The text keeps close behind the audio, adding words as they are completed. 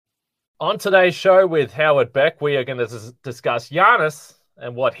On today's show with Howard Beck, we are going to discuss Giannis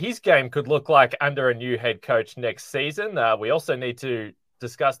and what his game could look like under a new head coach next season. We also need to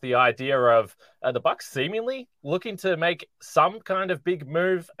discuss the idea of the Bucks seemingly looking to make some kind of big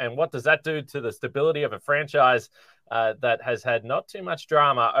move, and what does that do to the stability of a franchise that has had not too much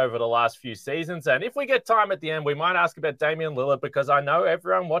drama over the last few seasons. And if we get time at the end, we might ask about Damian Lillard, because I know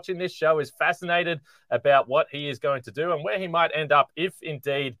everyone watching this show is fascinated about what he is going to do and where he might end up if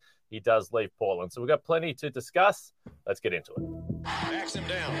indeed he does leave Portland. So we've got plenty to discuss. Let's get into it. Backs him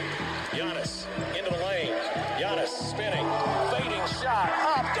down. Giannis into the lane. Giannis spinning. Fading shot.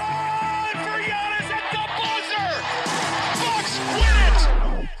 Up. Good for Giannis at the buzzer. Bucks win it.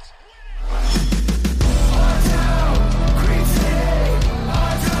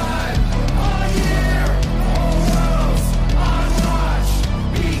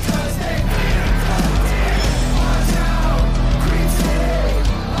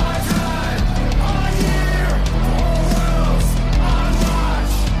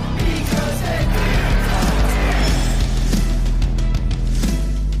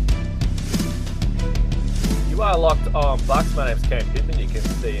 Locked on Bucks. My name's Cam Pittman. You can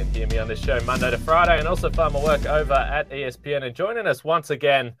see and hear me on this show Monday to Friday, and also find my work over at ESPN. And joining us once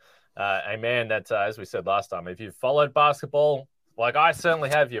again, a man that, as we said last time, if you've followed basketball like I certainly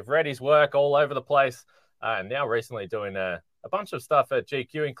have, you've read his work all over the place, and now recently doing a bunch of stuff at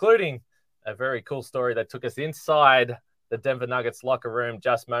GQ, including a very cool story that took us inside the Denver Nuggets locker room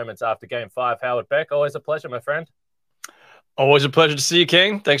just moments after Game 5. Howard Beck, always a pleasure, my friend. Always a pleasure to see you,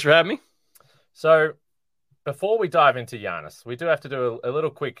 King. Thanks for having me. So, before we dive into Giannis, we do have to do a little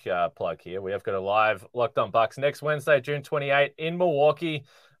quick plug here. We have got a live Locked on Bucks next Wednesday, June 28th in Milwaukee.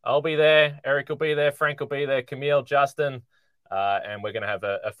 I'll be there. Eric will be there. Frank will be there. Camille, Justin. And we're going to have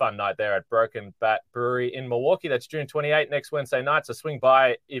a fun night there at Broken Bat Brewery in Milwaukee. That's June 28th, next Wednesday night. So swing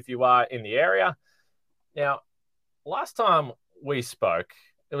by if you are in the area. Now, last time we spoke,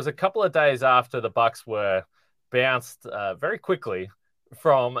 it was a couple of days after the Bucks were bounced very quickly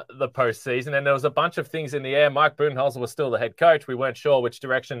from the postseason, and there was a bunch of things in the air. Mike Budenholzer was still the head coach. We weren't sure which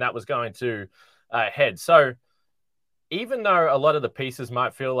direction that was going to head. So even though a lot of the pieces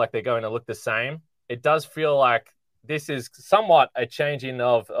might feel like they're going to look the same, it does feel like this is somewhat a changing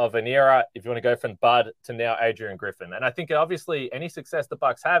of an era, if you want to go from Bud to now Adrian Griffin. And I think obviously any success the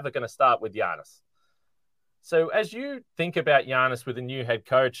Bucks have are going to start with Giannis. So as you think about Giannis with a new head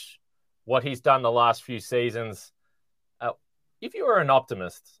coach, what he's done the last few seasons, if you were an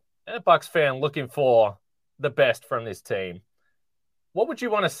optimist and a Bucks fan looking for the best from this team, what would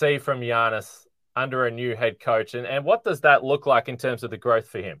you want to see from Giannis under a new head coach? And what does that look like in terms of the growth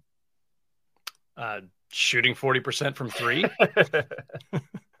for him? Shooting 40% from three.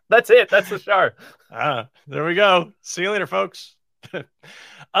 That's it. That's the show. There we go. See you later, folks.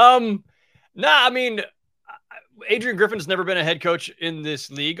 I mean, Adrian Griffin's never been a head coach in this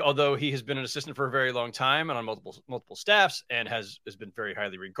league, although he has been an assistant for a very long time and on multiple staffs, and has been very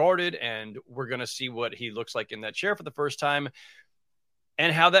highly regarded. And we're going to see what he looks like in that chair for the first time,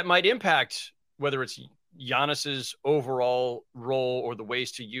 and how that might impact whether it's Giannis's overall role or the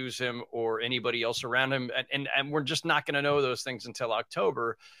ways to use him or anybody else around him. And we're just not going to know those things until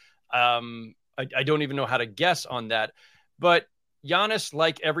October. I don't even know how to guess on that. But Giannis,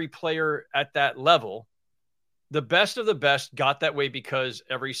 like every player at that level, the best of the best got that way because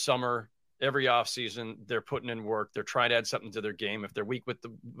every summer, every offseason, they're putting in work. They're trying to add something to their game. If they're weak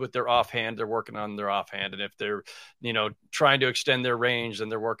with their offhand, they're working on their offhand. And if they're, trying to extend their range, then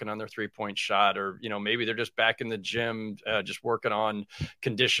they're working on their 3-point shot. Or, maybe they're just back in the gym, just working on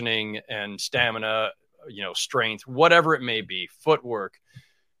conditioning and stamina, strength, whatever it may be, footwork.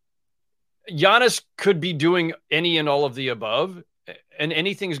 Giannis could be doing any and all of the above, and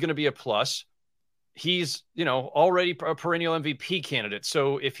anything is going to be a plus. He's, already a perennial MVP candidate.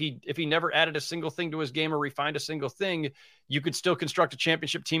 So if he never added a single thing to his game or refined a single thing, you could still construct a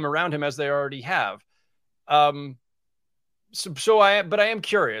championship team around him as they already have. But I am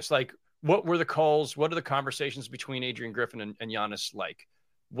curious, like, what were the calls? What are the conversations between Adrian Griffin and Giannis like?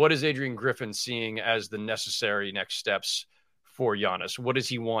 What is Adrian Griffin seeing as the necessary next steps for Giannis? What does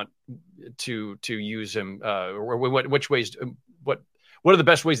he want to use him? Or which ways? What are the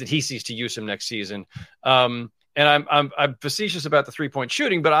best ways that he sees to use him next season? And I'm facetious about the 3-point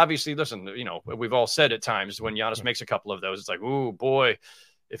shooting, but obviously, listen, we've all said at times when Giannis makes a couple of those, it's like, ooh, boy,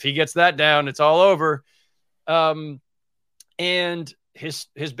 if he gets that down, it's all over. And his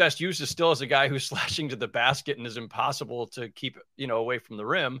best use is still as a guy who's slashing to the basket and is impossible to keep, away from the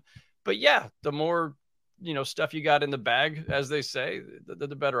rim. But yeah, the more, stuff you got in the bag, as they say,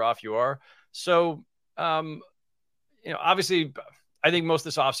 the better off you are. So, obviously, I think most of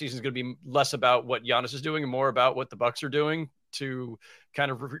this offseason is going to be less about what Giannis is doing and more about what the Bucks are doing to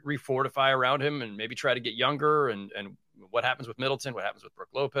kind of refortify around him and maybe try to get younger and what happens with Middleton, what happens with Brook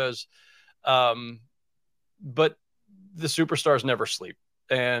Lopez. But the superstars never sleep.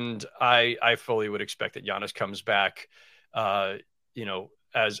 And I fully would expect that Giannis comes back,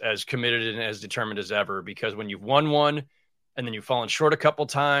 as committed and as determined as ever, because when you've won one and then you've fallen short a couple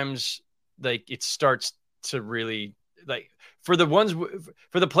times, like it starts to really for the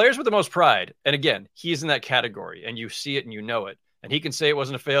players with the most pride. And again, he's in that category and you see it and you know it, and he can say it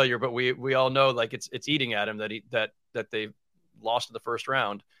wasn't a failure, but we all know like it's eating at him that they lost in the first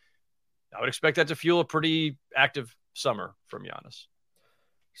round. I would expect that to fuel a pretty active summer from Giannis.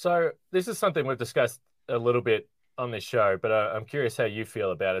 So this is something we've discussed a little bit on this show, but I'm curious how you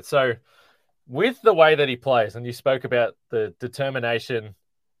feel about it. So with the way that he plays, and you spoke about the determination,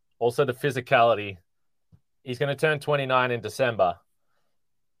 also the physicality, he's going to turn 29 in December.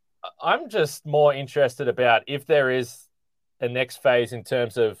 I'm just more interested about if there is a next phase in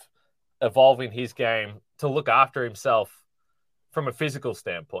terms of evolving his game to look after himself from a physical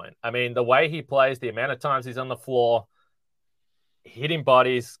standpoint. I mean, the way he plays, the amount of times he's on the floor, hitting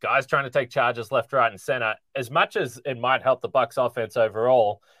bodies, guys trying to take charges left, right, and center. As much as it might help the Bucks offense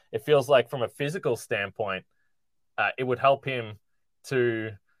overall, it feels like from a physical standpoint, it would help him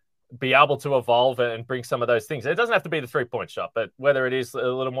to be able to evolve and bring some of those things. It doesn't have to be the three-point shot, but whether it is a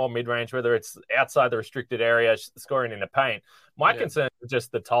little more mid-range, whether it's outside the restricted area, scoring in the paint. My concern is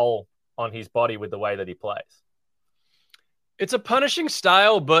just the toll on his body with the way that he plays. It's a punishing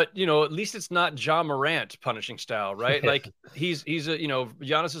style, but at least it's not Ja Morant punishing style, right? Like he's a,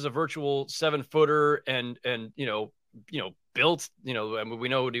 Giannis is a virtual 7-footer and built, and we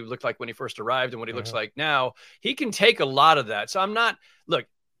know what he looked like when he first arrived and what he looks like now. He can take a lot of that. So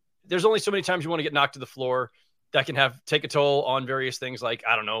there's only so many times you want to get knocked to the floor that can take a toll on various things. Like,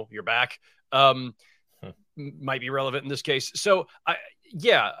 I don't know, your back might be relevant in this case. So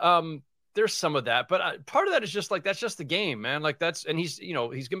there's some of that, but part of that is just like, that's just the game, man. Like and he's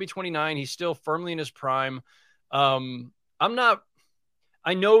going to be 29. He's still firmly in his prime. I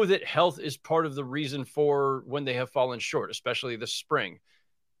know that health is part of the reason for when they have fallen short, especially this spring,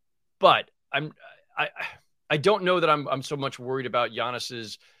 but I don't know that I'm so much worried about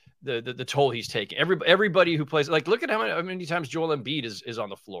Giannis's, the toll he's taking. Everybody who plays, like, look at how many times Joel Embiid is on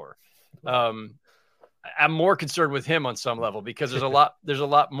the floor. I'm more concerned with him on some level because there's a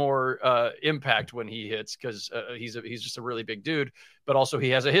lot more impact when he hits because he's just a really big dude, but also he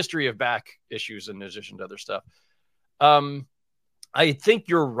has a history of back issues in addition to other stuff. I think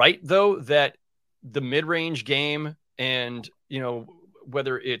you're right though, that the mid-range game and,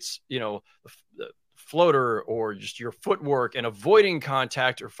 whether it's, the floater or just your footwork and avoiding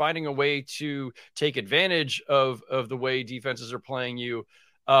contact or finding a way to take advantage of the way defenses are playing you,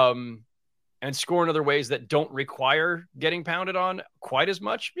 and score in other ways that don't require getting pounded on quite as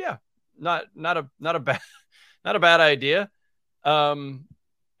much. Yeah. Not a bad idea. I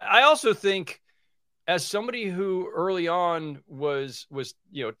also think as somebody who early on was,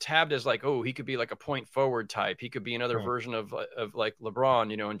 tabbed as like, oh, he could be like a point forward type. He could be another version of like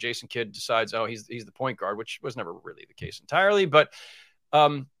LeBron, and Jason Kidd decides, oh, he's the point guard, which was never really the case entirely. But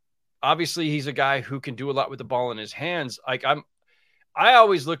obviously he's a guy who can do a lot with the ball in his hands. Like I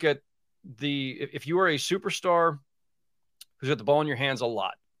always look at if you are a superstar who's got the ball in your hands a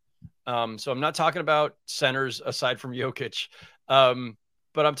lot. So I'm not talking about centers aside from Jokic.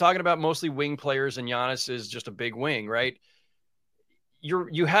 But I'm talking about mostly wing players, and Giannis is just a big wing, right?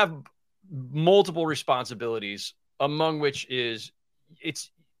 You have multiple responsibilities, among which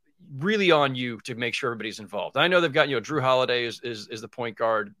it's really on you to make sure everybody's involved. I know they've got, Drew Holiday is the point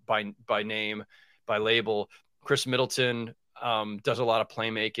guard by name, by label. Chris Middleton does a lot of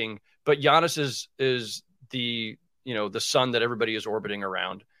playmaking, but Giannis is the sun that everybody is orbiting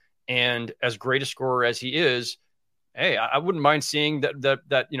around. And as great a scorer as he is, hey, I wouldn't mind seeing that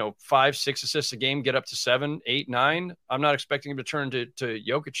 5-6 assists a game get up to 7, 8, 9. I'm not expecting him to turn to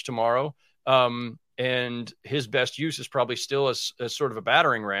Jokic tomorrow. And his best use is probably still as sort of a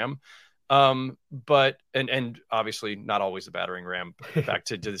battering ram. But obviously not always the battering ram, back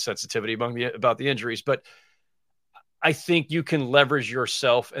to the sensitivity about the injuries. But I think you can leverage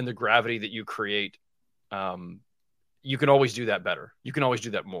yourself and the gravity that you create. You can always do that better. You can always do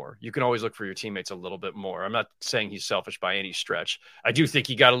that more. You can always look for your teammates a little bit more. I'm not saying he's selfish by any stretch. I do think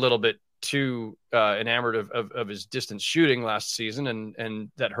he got a little bit too enamored of his distance shooting last season,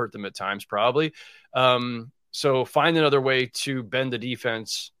 and that hurt them at times probably. So find another way to bend the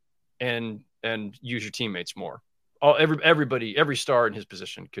defense and use your teammates more. Everybody, every star in his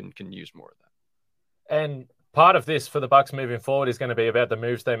position can use more of that. And part of this for the Bucks moving forward is going to be about the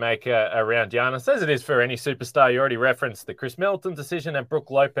moves they make around Giannis, as it is for any superstar. You already referenced the Chris Middleton decision and Brook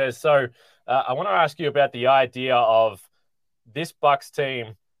Lopez. So I want to ask you about the idea of this Bucks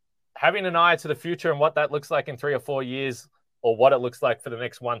team having an eye to the future and what that looks like in 3 or 4 years, or what it looks like for the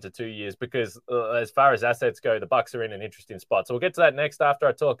next 1 to 2 years, because as far as assets go, the Bucks are in an interesting spot. So we'll get to that next after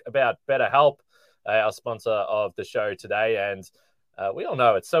I talk about BetterHelp, our sponsor of the show today. And we all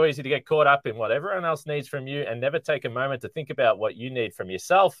know it's so easy to get caught up in what everyone else needs from you and never take a moment to think about what you need from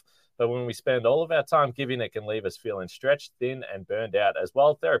yourself. But when we spend all of our time giving, it can leave us feeling stretched thin and burned out as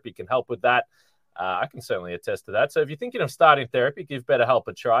well. Therapy can help with that. I can certainly attest to that. So if you're thinking of starting therapy, give BetterHelp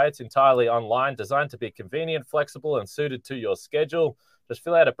a try. It's entirely online, designed to be convenient, flexible, and suited to your schedule. Just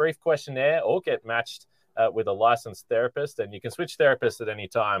fill out a brief questionnaire or get matched with a licensed therapist, and you can switch therapists at any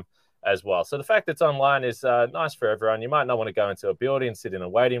time as well. So the fact it's online is nice for everyone. You might not want to go into a building, sit in a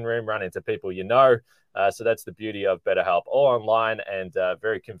waiting room, run into people you know. So that's the beauty of BetterHelp, all online and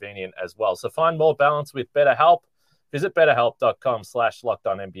very convenient as well. So find more balance with BetterHelp. Visit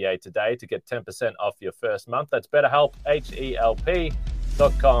BetterHelp.com/LockedOnNBA today to get 10% off your first month. That's BetterHelp,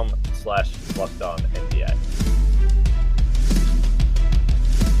 HELP.com/LockedOnNBA.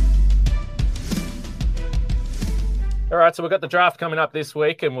 All right, so we've got the draft coming up this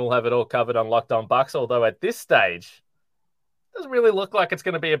week, and we'll have it all covered on Locked On Bucks, although at this stage, it doesn't really look like it's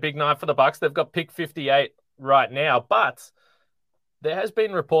going to be a big night for the Bucks. They've got pick 58 right now, but there has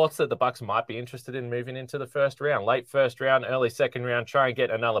been reports that the Bucks might be interested in moving into the first round, late first round, early second round, try and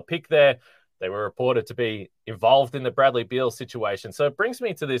get another pick there. They were reported to be involved in the Bradley Beal situation. So it brings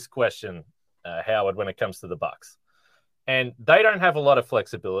me to this question, Howard, when it comes to the Bucks. And they don't have a lot of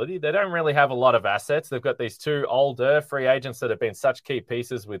flexibility. They don't really have a lot of assets. They've got these two older free agents that have been such key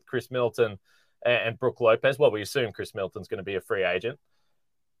pieces with Chris Middleton and Brook Lopez. Well, we assume Chris Middleton's going to be a free agent.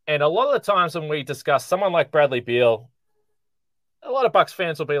 And a lot of the times when we discuss someone like Bradley Beal, a lot of Bucks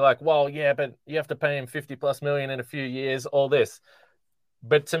fans will be like, well, yeah, but you have to pay him $50+ million in a few years, all this.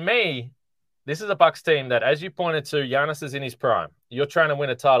 But to me, this is a Bucks team that, as you pointed to, Giannis is in his prime. You're trying to win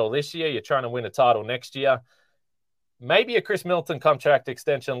a title this year. You're trying to win a title next year. Maybe a Chris Middleton contract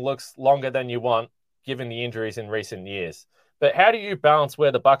extension looks longer than you want, given the injuries in recent years. But how do you balance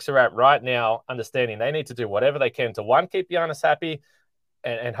where the Bucks are at right now, understanding they need to do whatever they can to, one, keep Giannis happy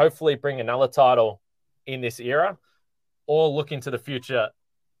and hopefully bring another title in this era, or look into the future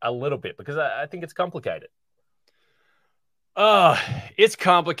a little bit? Because I think it's complicated. It's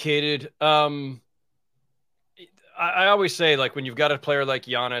complicated. I always say, like, when you've got a player like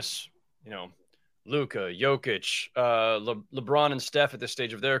Giannis, Luka, Jokic, LeBron and Steph at this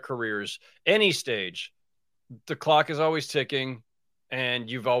stage of their careers, any stage, the clock is always ticking, and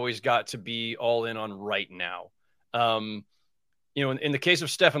you've always got to be all in on right now. In the case of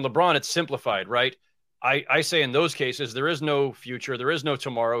Steph and LeBron, it's simplified, right? I say in those cases, there is no future. There is no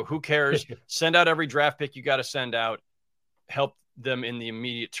tomorrow. Who cares? Send out every draft pick you got to send out. Help them in the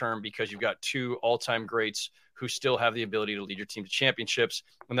immediate term, because you've got two all-time greats who still have the ability to lead your team to championships,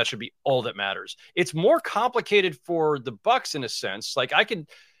 and that should be all that matters. It's more complicated for the Bucks in a sense. Like, I'm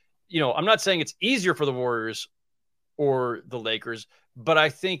not saying it's easier for the Warriors or the Lakers, but I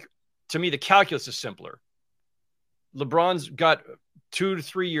think, to me, the calculus is simpler. LeBron's got 2 to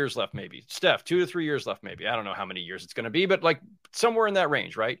 3 years left, maybe. Steph, 2 to 3 years left, maybe. I don't know how many years it's going to be, but like somewhere in that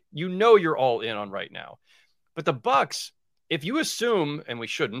range, right? You're all in on right now. But the Bucks, if you assume, and we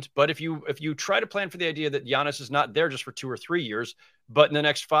shouldn't, but if you try to plan for the idea that Giannis is not there just for 2 or 3 years, but in the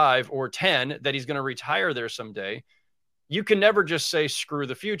next 5 or 10 that he's going to retire there someday, you can never just say screw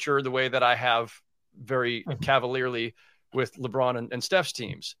the future the way that I have very cavalierly with LeBron and Steph's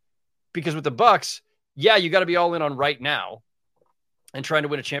teams. Because with the Bucks, yeah, you got to be all in on right now and trying to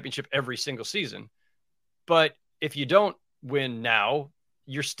win a championship every single season. But if you don't win now,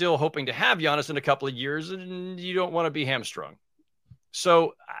 you're still hoping to have Giannis in a couple of years, and you don't want to be hamstrung.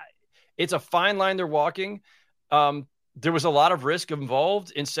 So it's a fine line they're walking. There was a lot of risk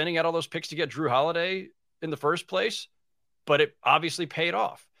involved in sending out all those picks to get Drew Holiday in the first place, but it obviously paid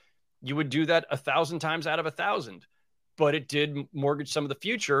off. You would do that 1,000 times out of 1,000, but it did mortgage some of the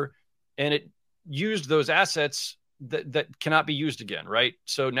future, and it used those assets that cannot be used again, right?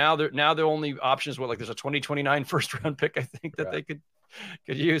 So now the only option is there's a 2029 first round pick, I think, that they could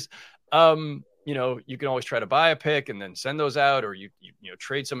use. You can always try to buy a pick and then send those out, or you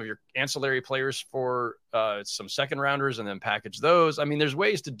trade some of your ancillary players for some second rounders and then package those. I mean, there's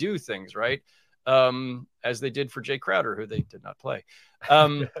ways to do things, right? As they did for Jay Crowder, who they did not play.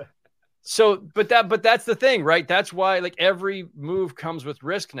 but that's the thing, right? That's why like every move comes with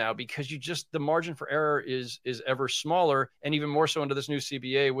risk now, because the margin for error is ever smaller, and even more so under this new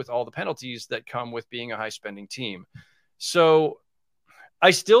CBA with all the penalties that come with being a high spending team. So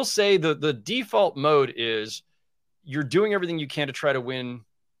I still say the default mode is you're doing everything you can to try to win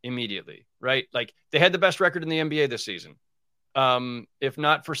immediately, right? Like they had the best record in the NBA this season. If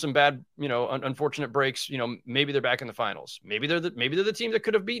not for some bad, unfortunate breaks, maybe they're back in the finals. Maybe they're the team that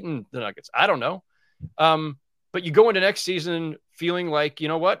could have beaten the Nuggets. I don't know. But you go into next season feeling like, you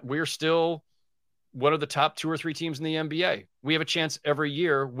know what, we're still one of the top 2 or 3 teams in the NBA. We have a chance every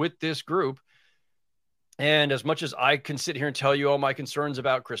year with this group. And as much as I can sit here and tell you all my concerns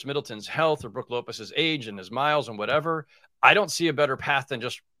about Chris Middleton's health or Brook Lopez's age and his miles and whatever, I don't see a better path than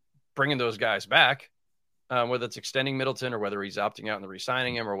just bringing those guys back. Whether it's extending Middleton or whether he's opting out and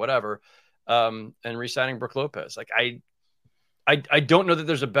re-signing him or whatever, and re-signing Brook Lopez. Like I don't know that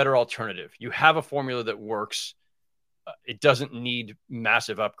there's a better alternative. You have a formula that works. It doesn't need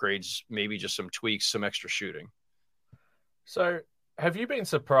massive upgrades, maybe just some tweaks, some extra shooting. So have you been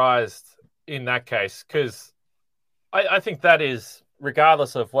surprised in that case? Because I think that is,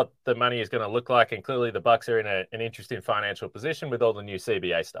 regardless of what the money is going to look like, and clearly the Bucks are in an interesting financial position with all the new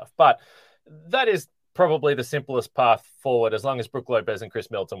CBA stuff, but that is probably the simplest path forward as long as Brook Lopez and Chris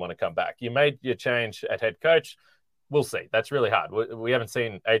Middleton want to come back. You made your change at head coach. We'll see. That's really hard. We haven't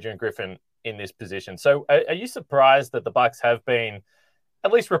seen Adrian Griffin in this position. So are you surprised that the Bucks have been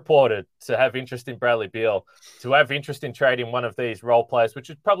at least reported to have interest in Bradley Beal, to have interest in trading one of these role players, which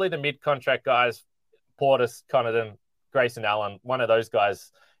is probably the mid-contract guys, Portis, Connaughton, Grayson Allen, one of those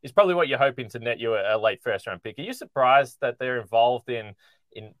guys is probably what you're hoping to net you a late first-round pick. Are you surprised that they're involved in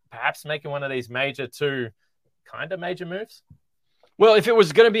perhaps making one of these major moves? Well, if it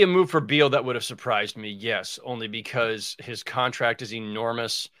was going to be a move for Beal, that would have surprised me. Yes, only because his contract is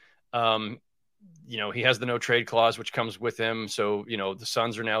enormous. He has the no trade clause, which comes with him. So, the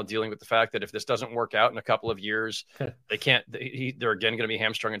Suns are now dealing with the fact that if this doesn't work out in a couple of years, they're again going to be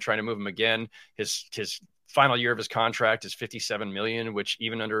hamstrung and trying to move him again. His final year of his contract is $57 million, which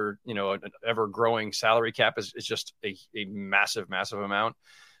even under, an ever growing salary cap is just a massive, massive amount.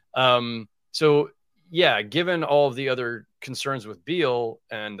 So yeah, given all of the other concerns with Beal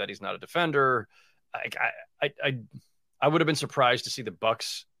and that he's not a defender, I would have been surprised to see the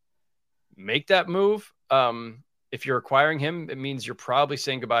Bucks make that move. If you're acquiring him, it means you're probably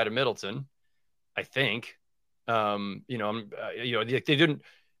saying goodbye to Middleton, I think. They didn't.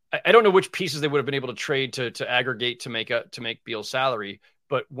 I don't know which pieces they would have been able to trade to aggregate to make Beal's salary,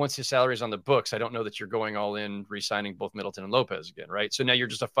 but once his salary is on the books, I don't know that you're going all in re-signing both Middleton and Lopez again, right? So now you're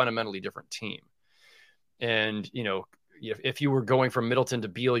just a fundamentally different team. And, if you were going from Middleton to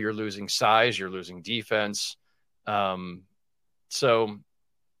Beal, you're losing size, you're losing defense. And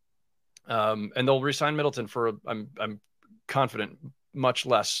they'll re-sign Middleton for, I'm confident, much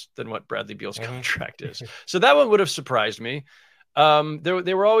less than what Bradley Beal's contract is. So that one would have surprised me.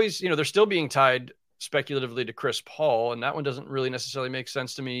 They were always, they're still being tied speculatively to Chris Paul, and that one doesn't really necessarily make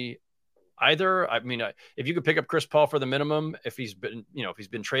sense to me either. I mean, if you could pick up Chris Paul for the minimum, if he's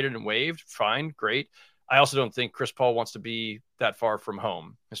been traded and waived, fine, great. I also don't think Chris Paul wants to be that far from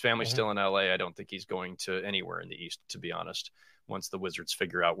home. His family's still in LA. I don't think he's going to anywhere in the East, to be honest, once the Wizards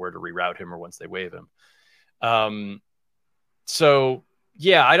figure out where to reroute him or once they waive him. So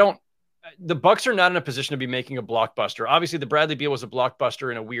yeah, the Bucks are not in a position to be making a blockbuster. Obviously, the Bradley Beal was a blockbuster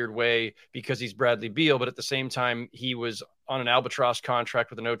in a weird way because he's Bradley Beal, but at the same time, he was on an albatross contract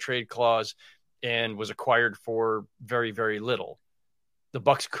with a no trade clause and was acquired for very, very little. The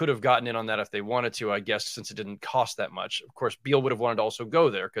Bucks could have gotten in on that if they wanted to, I guess, since it didn't cost that much. Of course, Beal would have wanted to also go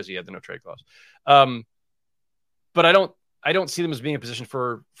there because he had the no trade clause. But I don't see them as being in a position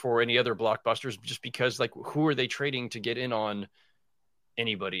for any other blockbusters, just because, like, who are they trading to get in on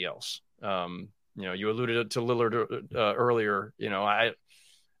anybody else? You alluded to Lillard earlier. I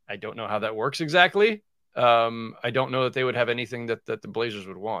don't know how that works exactly. I don't know that they would have anything that the Blazers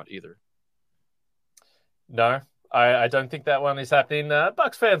would want either. No, I don't think that one is happening.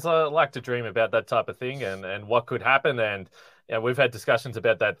 Bucks fans like to dream about that type of thing and what could happen. And we've had discussions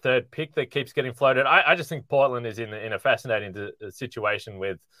about that third pick that keeps getting floated. I just think Portland is in a fascinating situation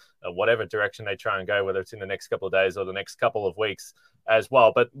with whatever direction they try and go, whether it's in the next couple of days or the next couple of weeks as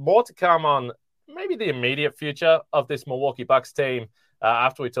well. But more to come on maybe the immediate future of this Milwaukee Bucks team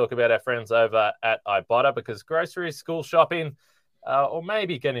after we talk about our friends over at Ibotta, because groceries, school shopping, or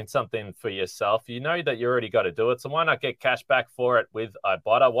maybe getting something for yourself, you know that you already got to do it. So why not get cash back for it with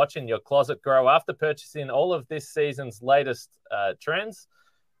Ibotta? Watching your closet grow after purchasing all of this season's latest trends.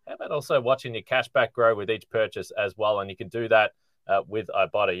 How about also watching your cash back grow with each purchase as well? And you can do that with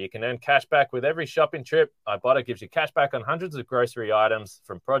Ibotta. You can earn cash back with every shopping trip. Ibotta gives you cash back on hundreds of grocery items,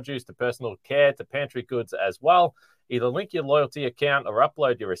 from produce to personal care to pantry goods as well. Either link your loyalty account or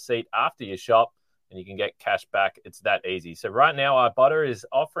upload your receipt after you shop, and you can get cash back. It's that easy. So right now, Ibotta is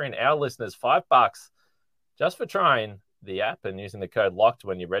offering our listeners $5 just for trying the app and using the code LOCKED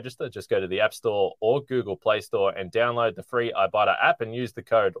when you register. Just go to the App Store or Google Play Store and download the free Ibotta app and use the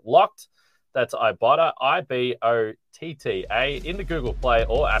code LOCKED. That's Ibotta, IBOTTA, in the Google Play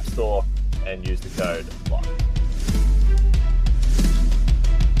or App Store, and use the code LOCKED.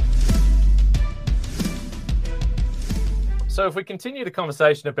 So if we continue the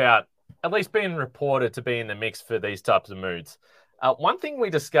conversation about at least being reported to be in the mix for these types of moods, one thing we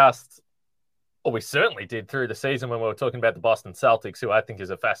discussed, or we certainly did through the season when we were talking about the Boston Celtics, who I think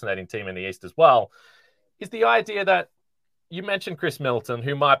is a fascinating team in the East as well, is the idea that you mentioned Chris Middleton,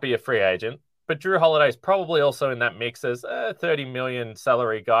 who might be a free agent, but Drew Holiday's probably also in that mix as a $30 million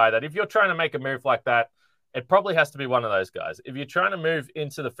salary guy, that if you're trying to make a move like that, it probably has to be one of those guys. If you're trying to move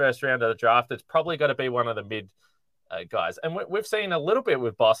into the first round of the draft, it's probably got to be one of the mid guys. And we've seen a little bit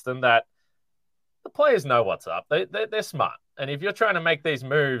with Boston that the players know what's up. They're smart. And if you're trying to make these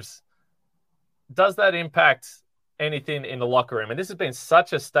moves, does that impact anything in the locker room? And this has been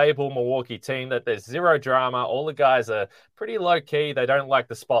such a stable Milwaukee team that there's zero drama. All the guys are pretty low key. They don't like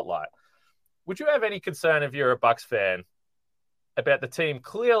the spotlight. Would you have any concern if you're a Bucks fan about the team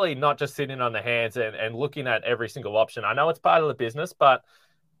clearly not just sitting on the hands and looking at every single option? I know it's part of the business, but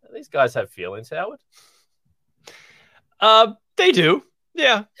these guys have feelings, Howard. They do.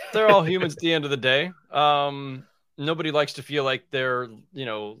 Yeah. They're all humans at the end of the day. Nobody likes to feel like their,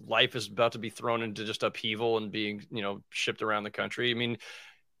 life is about to be thrown into just upheaval and being, shipped around the country. I mean,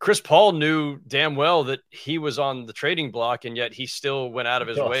 Chris Paul knew damn well that he was on the trading block, and yet he still went out of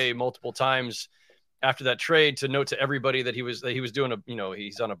his way multiple times after that trade to note to everybody that he was doing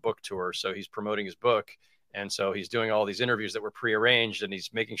he's on a book tour. So he's promoting his book. And so he's doing all these interviews that were prearranged, and he's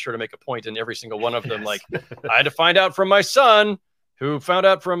making sure to make a point in every single one of them. Yes. Like, I had to find out from my son, who found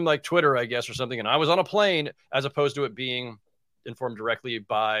out from like Twitter, I guess, or something. And I was on a plane, as opposed to it being informed directly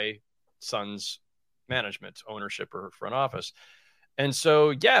by son's management, ownership, or front office. And so,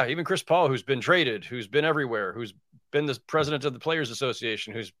 yeah, even Chris Paul, who's been traded, who's been everywhere, who's been the president of the Players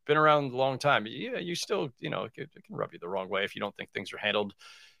Association, who's been around a long time. Yeah, you still, it can rub you the wrong way if you don't think things are handled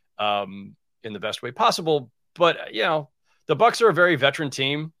in the best way possible. But, the Bucks are a very veteran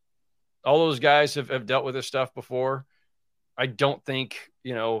team. All those guys have dealt with this stuff before. I don't think,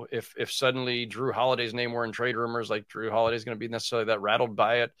 if suddenly Drew Holiday's name were in trade rumors, like Drew Holiday's going to be necessarily that rattled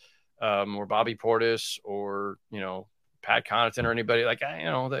by it, or Bobby Portis, or, Pat Connaughton, or anybody. Like,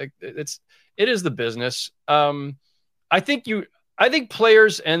 it is the business. I think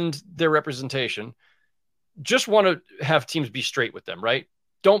players and their representation just want to have teams be straight with them, right?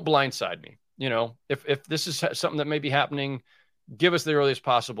 Don't blindside me. If this is something that may be happening, give us the earliest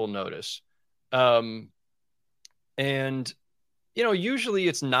possible notice. And usually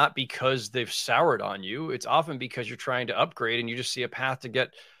it's not because they've soured on you. It's often because you're trying to upgrade and you just see a path to get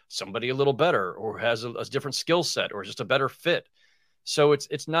somebody a little better, or has a different skill set, or just a better fit. So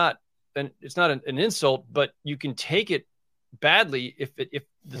it's not an insult, but you can take it badly if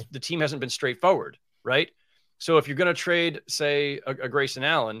the team hasn't been straightforward, right? So if you're going to trade, say, a Grayson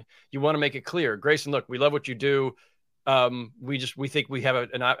Allen, you want to make it clear, Grayson, look, we love what you do. We think we have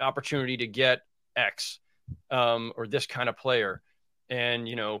an opportunity to get X, or this kind of player. And,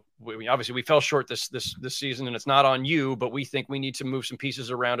 obviously we fell short this season, and it's not on you, but we think we need to move some pieces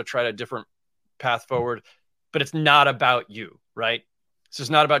around to try a different path forward. But it's not about you, right? This is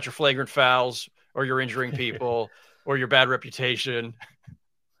not about your flagrant fouls, or your injuring people, or your bad reputation.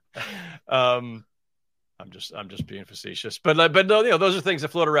 I'm just being facetious, but no, those are things that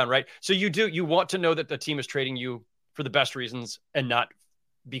float around, right? So you want to know that the team is trading you for the best reasons, and not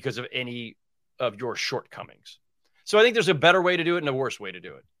because of any of your shortcomings. So I think there's a better way to do it and a worse way to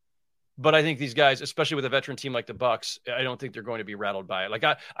do it. But I think these guys, especially with a veteran team like the Bucks, I don't think they're going to be rattled by it. Like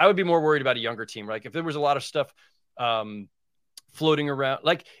I would be more worried about a younger team. Like if there was a lot of stuff floating around,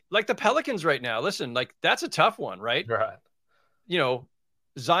 like the Pelicans right now. Listen, like that's a tough one, right? Right.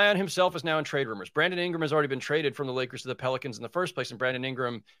 Zion himself is now in trade rumors. Brandon Ingram has already been traded from the Lakers to the Pelicans in the first place, and Brandon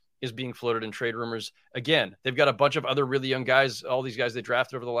Ingram is being floated in trade rumors again. They've got a bunch of other really young guys, all these guys they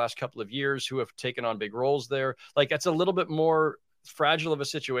drafted over the last couple of years, who have taken on big roles there. Like that's a little bit more fragile of a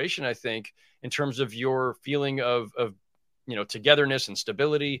situation, I think, in terms of your feeling of togetherness and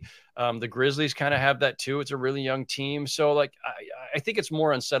stability. The Grizzlies kind of have that too. It's a really young team. So like, I think it's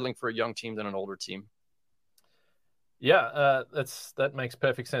more unsettling for a young team than an older team. Yeah, that makes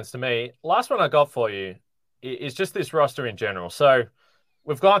perfect sense to me. Last one I got for you. is just this roster in general. So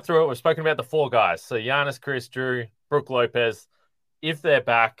we've gone through it. We've spoken about the four guys. So Giannis, Chris, Drew, Brook Lopez. If they're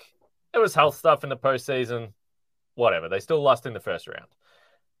back, it was health stuff in the postseason. Whatever. They still lost in the first round.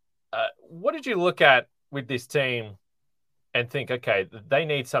 What did you look at with this team and think, okay, they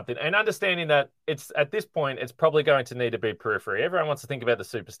need something? And understanding that it's at this point, it's probably going to need to be periphery. Everyone wants to think about the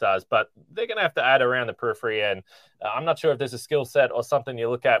superstars, but they're going to have to add around the periphery. And I'm not sure if there's a skill set or something you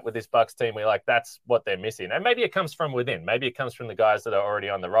look at with this Bucks team where like, that's what they're missing. And maybe it comes from within. Maybe it comes from the guys that are already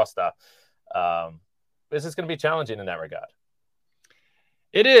on the roster. This is going to be challenging in that regard.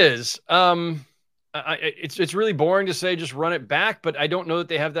 It is. It's really boring to say just run it back, but I don't know that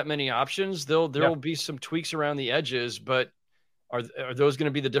they have that many options. There will be some tweaks around the edges, but are those going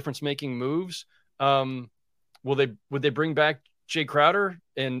to be the difference making moves? Would they bring back Jay Crowder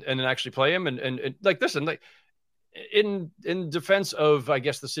and actually play him and like listen, like in defense of I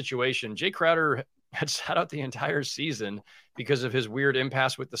guess the situation, Jay Crowder had sat out the entire season because of his weird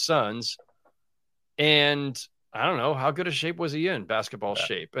impasse with the Suns, and I don't know how good a shape was he in basketball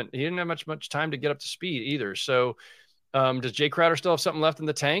shape, and he didn't have much time to get up to speed either. So, does Jay Crowder still have something left in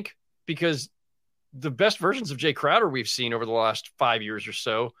the tank? Because the best versions of Jay Crowder we've seen over the last 5 years or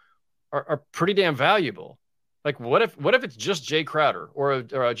so are pretty damn valuable. Like, what if it's just Jay Crowder or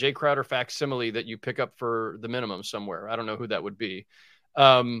a Jay Crowder facsimile that you pick up for the minimum somewhere? I don't know who that would be.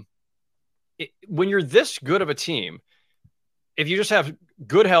 When you're this good of a team, if you just have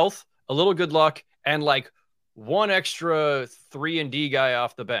good health, a little good luck, and like one extra 3-and-D guy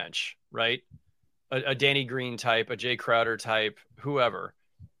off the bench, right? A Danny Green type, a Jay Crowder type, whoever,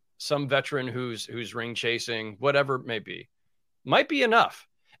 some veteran who's ring chasing, whatever it may be, might be enough.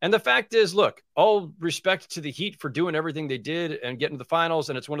 And the fact is, look, all respect to the Heat for doing everything they did and getting to the finals.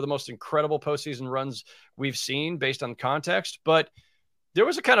 And it's one of the most incredible postseason runs we've seen based on context. But there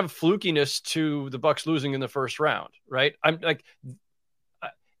was a kind of flukiness to the Bucks losing in the first round, right? I'm like,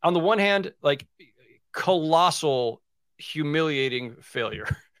 on the one hand, like, colossal, humiliating failure.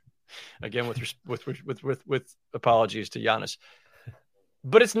 Again, with apologies to Giannis,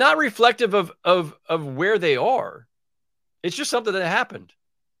 but it's not reflective of where they are. It's just something that happened.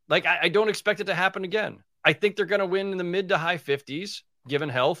 Like I don't expect it to happen again. I think they're going to win in the mid to high 50s, given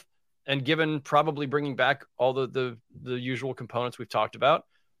health and given probably bringing back all the usual components we've talked about,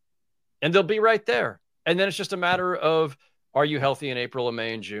 and they'll be right there. And then it's just a matter of, are you healthy in April and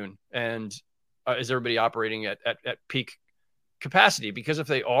May and June? And is everybody operating at peak capacity? Because if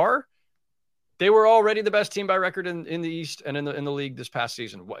they are, they were already the best team by record in the East and in the league this past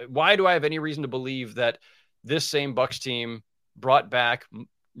season. Why do I have any reason to believe that this same Bucks team brought back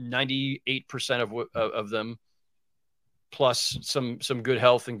 98% of them, plus some good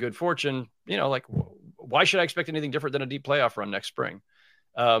health and good fortune? You know, like, why should I expect anything different than a deep playoff run next spring?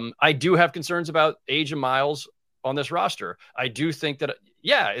 I do have concerns about age and miles on this roster. I do think that,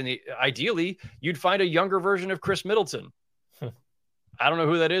 ideally, you'd find a younger version of Chris Middleton. I don't know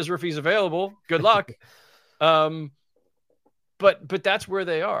who that is or if he's available. Good luck. But that's where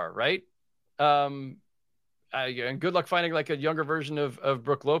they are, right? And good luck finding like a younger version of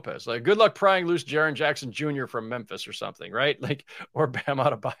Brook Lopez. Like, good luck prying loose Jaren Jackson Jr. from Memphis or something, right? Like, or Bam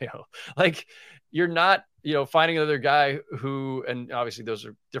Adebayo. Like, you're not, finding another guy who, and obviously those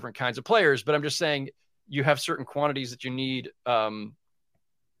are different kinds of players, but I'm just saying you have certain quantities that you need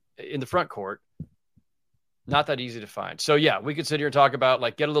in the front court. Not that easy to find. So yeah, we could sit here and talk about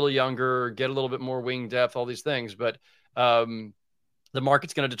like, get a little younger, get a little bit more wing depth, all these things, but the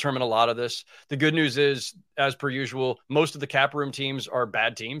market's going to determine a lot of this. The good news is, as per usual, most of the cap room teams are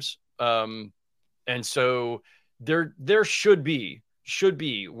bad teams. And so there should be,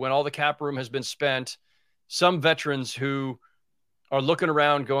 when all the cap room has been spent, some veterans who are looking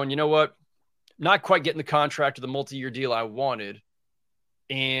around going, you know what, not quite getting the contract or the multi-year deal I wanted,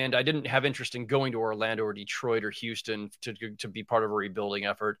 and I didn't have interest in going to Orlando or Detroit or Houston to be part of a rebuilding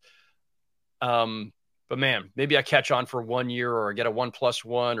effort. But man, maybe I catch on for 1 year, or I get a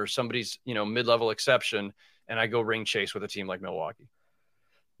 1+1 or somebody's, mid-level exception, and I go ring chase with a team like Milwaukee.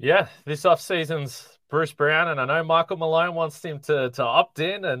 Yeah, this offseason's Bruce Brown, and I know Michael Malone wants him to opt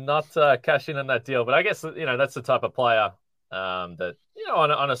in and not cash in on that deal. But I guess, that's the type of player that,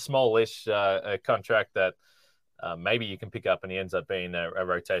 on a smallish contract that maybe you can pick up, and he ends up being a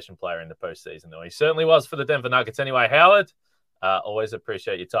rotation player in the postseason. Though he certainly was for the Denver Nuggets. Anyway, Howard, always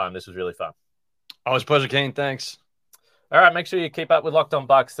appreciate your time. This was really fun. Always a pleasure, Kane. Thanks. All right, make sure you keep up with Locked On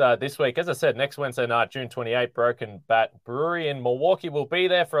Bucks this week. As I said, next Wednesday night, June 28th, Broken Bat Brewery in Milwaukee will be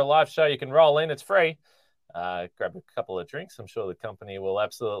there for a live show. You can roll in. It's free. grab a couple of drinks. I'm sure the company will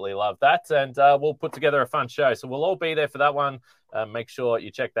absolutely love that. And we'll put together a fun show. So we'll all be there for that one. Make sure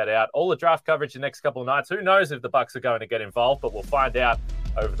you check that out. All the draft coverage the next couple of nights. Who knows if the Bucks are going to get involved, but we'll find out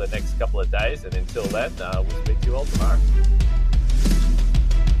over the next couple of days. And until then, we'll speak to you all tomorrow.